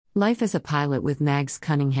Life as a Pilot with Mags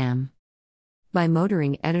Cunningham. By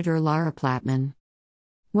motoring editor Lara Plattman.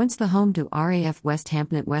 Once the home to RAF West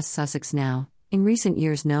Hampton, West Sussex, now, in recent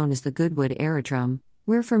years known as the Goodwood Aerodrome,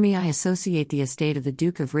 where for me I associate the estate of the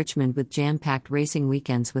Duke of Richmond with jam-packed racing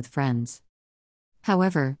weekends with friends.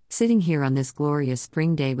 However, sitting here on this glorious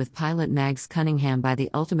spring day with pilot Mags Cunningham by the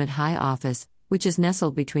Ultimate High office, which is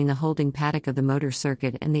nestled between the holding paddock of the motor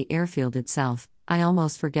circuit and the airfield itself, I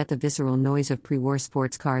almost forget the visceral noise of pre-war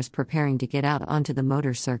sports cars preparing to get out onto the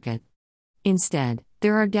motor circuit. Instead,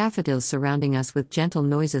 there are daffodils surrounding us with gentle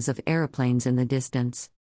noises of aeroplanes in the distance.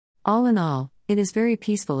 All in all, it is very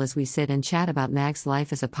peaceful as we sit and chat about Mag's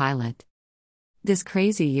life as a pilot. This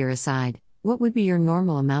crazy year aside, what would be your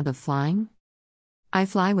normal amount of flying? I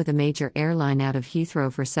fly with a major airline out of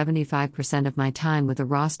Heathrow for 75% of my time with a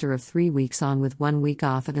roster of 3 weeks on with 1 week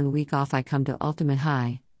off, and a week off I come to Ultimate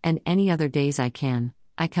High, and any other days I come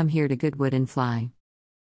here to Goodwood and fly.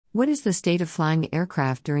 What is the state of flying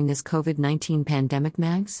aircraft during this COVID-19 pandemic,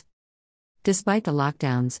 Mags? Despite the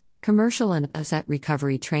lockdowns, commercial and asset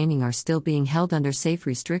recovery training are still being held under safe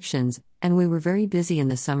restrictions, and we were very busy in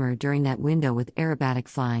the summer during that window with aerobatic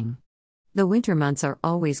flying. The winter months are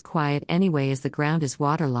always quiet anyway as the ground is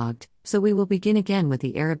waterlogged, so we will begin again with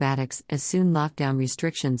the aerobatics as soon lockdown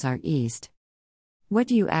restrictions are eased. What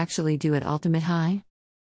do you actually do at Ultimate High?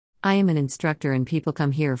 I am an instructor and people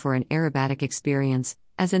come here for an aerobatic experience,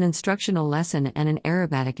 as an instructional lesson and an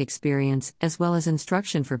aerobatic experience, as well as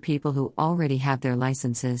instruction for people who already have their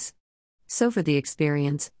licenses. So for the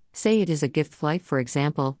experience, say it is a gift flight for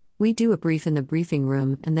example, we do a brief in the briefing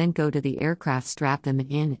room and then go to the aircraft, strap them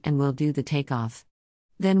in, and we'll do the takeoff.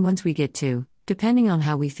 Then once we get to, depending on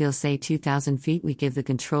how we feel, say 2,000 feet, we give the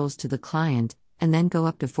controls to the client, and then go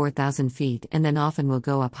up to 4,000 feet, and then often we'll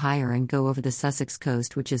go up higher and go over the Sussex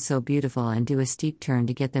coast, which is so beautiful, and do a steep turn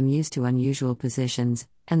to get them used to unusual positions,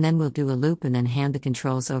 and then we'll do a loop and then hand the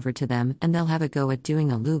controls over to them, and they'll have a go at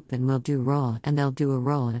doing a loop, and we'll do roll, and they'll do a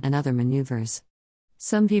roll and other maneuvers.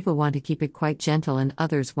 Some people want to keep it quite gentle and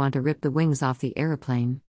others want to rip the wings off the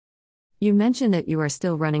aeroplane. You mentioned that you are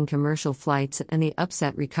still running commercial flights and the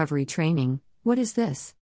upset recovery training. What is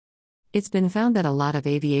this? It's been found that a lot of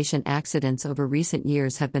aviation accidents over recent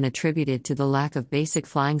years have been attributed to the lack of basic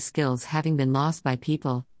flying skills having been lost by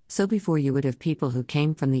people. So before you would have people who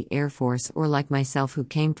came from the Air Force or like myself who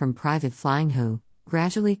came from private flying who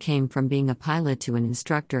gradually came from being a pilot to an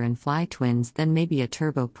instructor and fly twins, then maybe a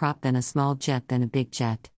turboprop, then a small jet, then a big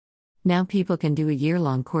jet. Now people can do a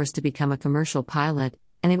year-long course to become a commercial pilot,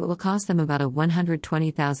 and it will cost them about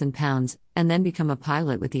 £120,000, and then become a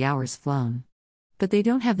pilot with the hours flown. But they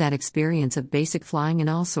don't have that experience of basic flying in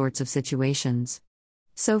all sorts of situations.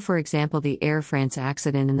 So for example, the Air France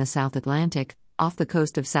accident in the South Atlantic, off the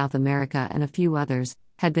coast of South America, and a few others,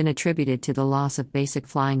 had been attributed to the loss of basic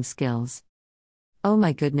flying skills. Oh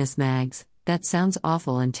my goodness, Mags, that sounds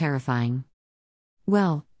awful and terrifying.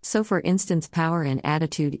 Well, so for instance, power and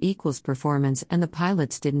attitude equals performance, and the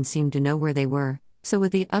pilots didn't seem to know where they were, so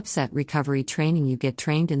with the upset recovery training you get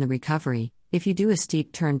trained in the recovery. If you do a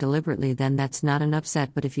steep turn deliberately, then that's not an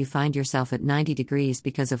upset, but if you find yourself at 90 degrees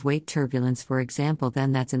because of weight turbulence for example,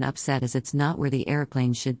 then that's an upset as it's not where the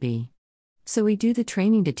airplane should be. So we do the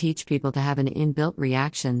training to teach people to have an inbuilt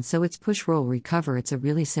reaction, so it's push, roll, recover. It's a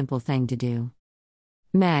really simple thing to do.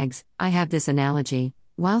 Mags, I have this analogy.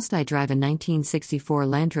 Whilst I drive a 1964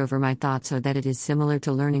 Land Rover, my thoughts are that it is similar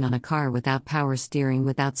to learning on a car without power steering,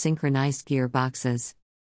 without synchronized gearboxes.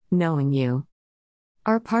 Knowing you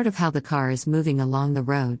are part of how the car is moving along the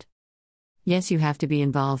road. Yes, you have to be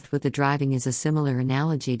involved with the driving is a similar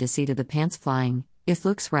analogy to seat of the pants flying. If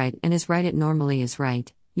looks right and is right, it normally is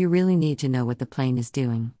right. You really need to know what the plane is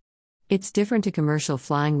doing. It's different to commercial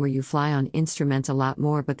flying where you fly on instruments a lot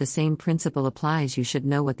more, but the same principle applies. You should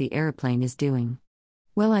know what the airplane is doing.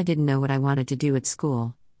 Well, I didn't know what I wanted to do at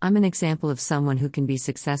school. I'm an example of someone who can be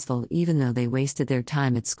successful even though they wasted their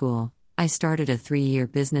time at school. I started a 3-year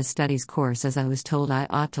business studies course as I was told I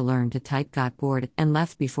ought to learn to type, got bored, and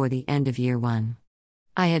left before the end of year 1.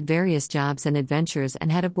 I had various jobs and adventures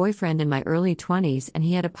and had a boyfriend in my early 20s, and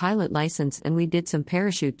he had a pilot license, and we did some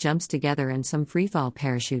parachute jumps together and some freefall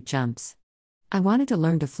parachute jumps. I wanted to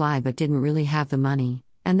learn to fly but didn't really have the money,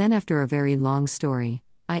 and then after a very long story,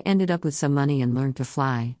 I ended up with some money and learned to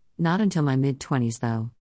fly, not until my mid-20s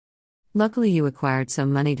though. Luckily you acquired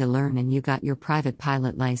some money to learn and you got your private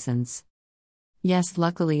pilot license. Yes,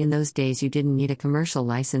 luckily in those days you didn't need a commercial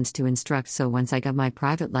license to instruct, so once I got my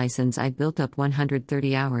private license I built up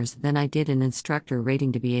 130 hours, then I did an instructor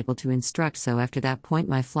rating to be able to instruct, so after that point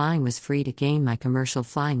my flying was free to gain my commercial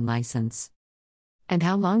flying license. And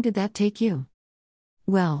how long did that take you?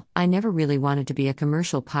 Well, I never really wanted to be a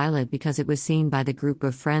commercial pilot because it was seen by the group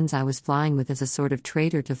of friends I was flying with as a sort of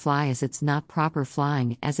traitor to fly, as it's not proper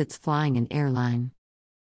flying, as it's flying an airline.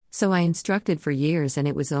 So I instructed for years, and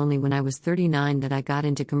it was only when I was 39 that I got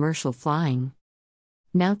into commercial flying.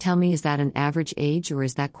 Now tell me, is that an average age or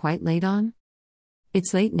is that quite late on?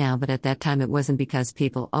 It's late now, but at that time it wasn't, because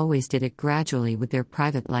people always did it gradually with their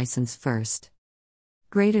private license first.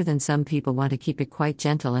 Greater than some people want to keep it quite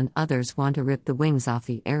gentle and others want to rip the wings off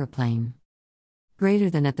the airplane. Greater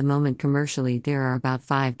than at the moment commercially there are about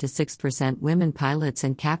 5 to 6% women pilots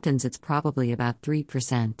and captains, it's probably about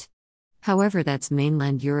 3%. However, that's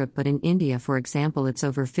mainland Europe, but in India, for example, it's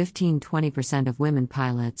over 15-20% of women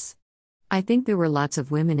pilots. I think there were lots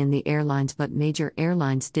of women in the airlines, but major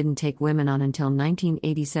airlines didn't take women on until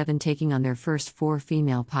 1987, taking on their first 4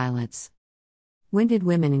 female pilots. When did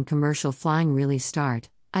women in commercial flying really start?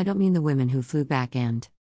 I don't mean the women who flew back and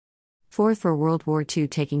forth for World War II,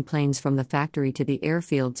 taking planes from the factory to the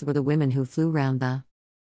airfields, or the women who flew round the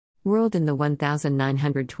world in the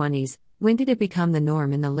 1920s. When did it become the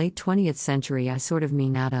norm? In the late 20th century, I sort of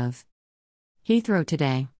mean out of Heathrow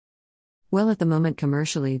today. Well, at the moment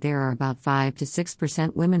commercially there are about 5 to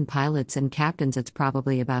 6% women pilots and captains, it's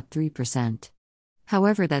probably about 3%.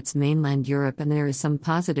 However, that's mainland Europe, and there is some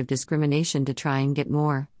positive discrimination to try and get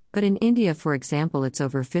more, but in India, for example, it's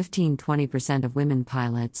over 15-20% of women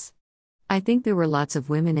pilots. I think there were lots of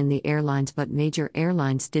women in the airlines, but major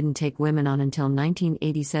airlines didn't take women on until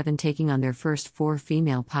 1987, taking on their first 4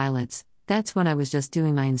 female pilots. That's when I was just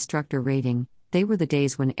doing my instructor rating. They were the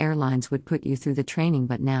days when airlines would put you through the training,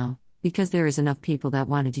 but now, because there is enough people that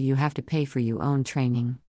want to, you have to pay for your own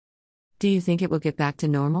training. Do you think it will get back to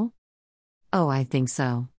normal? Oh, I think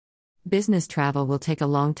so. Business travel will take a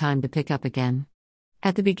long time to pick up again.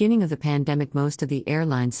 At the beginning of the pandemic, most of the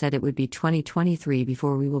airlines said it would be 2023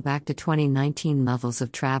 before we will back to 2019 levels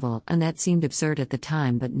of travel, and that seemed absurd at the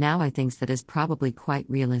time, but now I think that is probably quite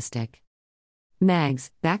realistic.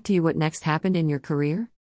 Mags, back to you. What next happened in your career?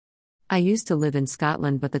 I used to live in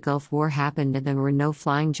Scotland, but the Gulf War happened and there were no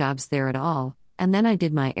flying jobs there at all, and then I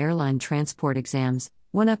did my airline transport exams,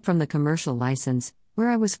 one up from the commercial license, where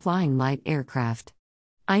I was flying light aircraft.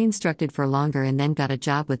 I instructed for longer and then got a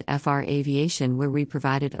job with FR Aviation, where we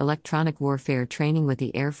provided electronic warfare training with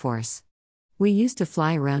the Air Force. We used to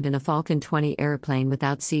fly around in a Falcon 20 airplane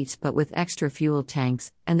without seats but with extra fuel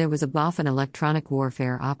tanks, and there was a Boffin electronic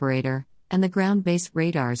warfare operator, and the ground-based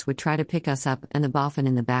radars would try to pick us up, and the Boffin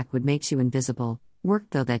in the back would make you invisible.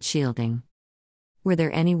 Worked though, that shielding. Were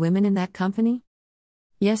there any women in that company?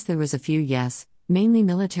 Yes, there was a few, yes, mainly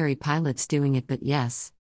military pilots doing it, but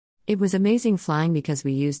yes. It was amazing flying because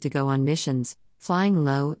we used to go on missions, flying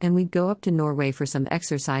low, and we'd go up to Norway for some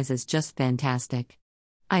exercises, just fantastic.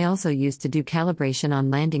 I also used to do calibration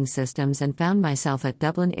on landing systems and found myself at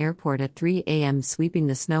Dublin Airport at 3 a.m. sweeping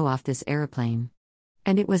the snow off this airplane.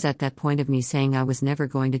 And it was at that point of me saying I was never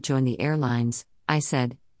going to join the airlines, I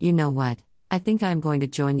said, you know what, I think I'm going to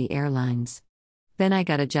join the airlines. Then I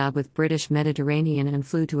got a job with British Mediterranean and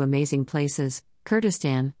flew to amazing places,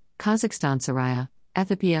 Kurdistan, Kazakhstan, Saraya,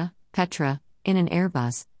 Ethiopia, Petra, in an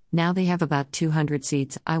Airbus. Now they have about 200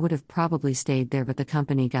 seats. I would have probably stayed there, but the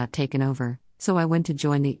company got taken over, so I went to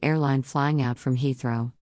join the airline flying out from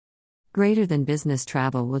Heathrow. Greater than business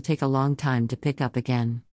travel will take a long time to pick up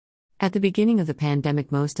again. At the beginning of the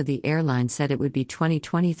pandemic, most of the airlines said it would be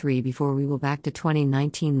 2023 before we will back to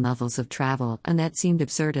 2019 levels of travel, and that seemed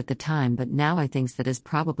absurd at the time, but now I think that is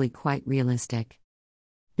probably quite realistic.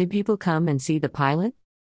 Did people come and see the pilot?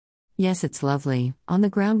 Yes, it's lovely. On the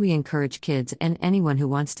ground we encourage kids and anyone who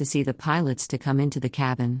wants to see the pilots to come into the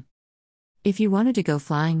cabin. If you wanted to go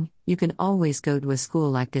flying, you can always go to a school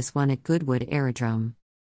like this one at Goodwood Aerodrome.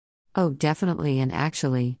 Oh, definitely, and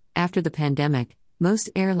actually, after the pandemic, most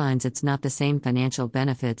airlines, it's not the same financial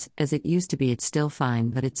benefits as it used to be. It's still fine,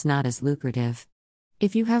 but it's not as lucrative.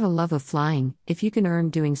 If you have a love of flying, if you can earn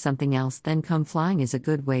doing something else, then come flying is a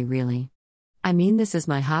good way, really. I mean, this is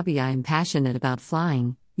my hobby. I am passionate about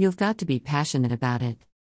flying. You've got to be passionate about it.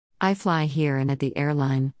 I fly here and at the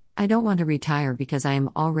airline. I don't want to retire because I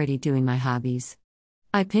am already doing my hobbies.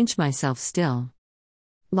 I pinch myself still.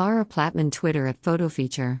 Laura Plattman, Twitter at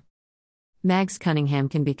PhotoFeature. Mags Cunningham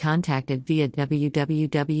can be contacted via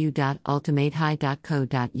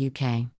www.ultimatehigh.co.uk.